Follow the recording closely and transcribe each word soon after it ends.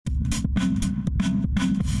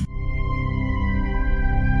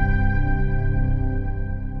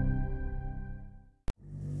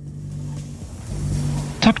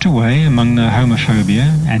Tucked away among the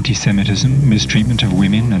homophobia, anti-Semitism, mistreatment of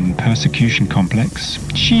women and persecution complex,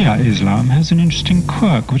 Shi'a Islam has an interesting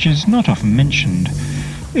quirk which is not often mentioned.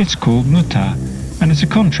 It's called Mut'ah, and it's a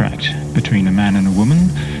contract between a man and a woman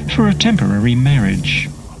for a temporary marriage.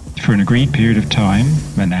 For an agreed period of time,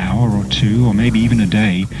 an hour or two, or maybe even a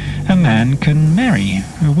day, a man can marry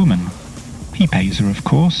a woman. He pays her, of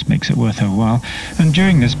course, makes it worth her while, and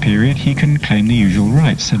during this period he can claim the usual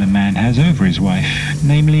rights that a man has over his wife,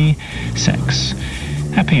 namely sex,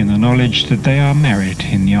 happy in the knowledge that they are married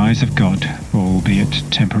in the eyes of God, albeit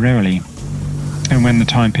temporarily. And when the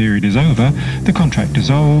time period is over, the contract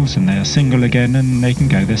dissolves and they are single again and they can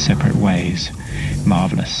go their separate ways.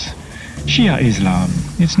 Marvellous. Shi'a Islam.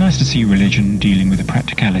 It's nice to see religion dealing with the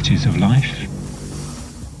practicalities of life.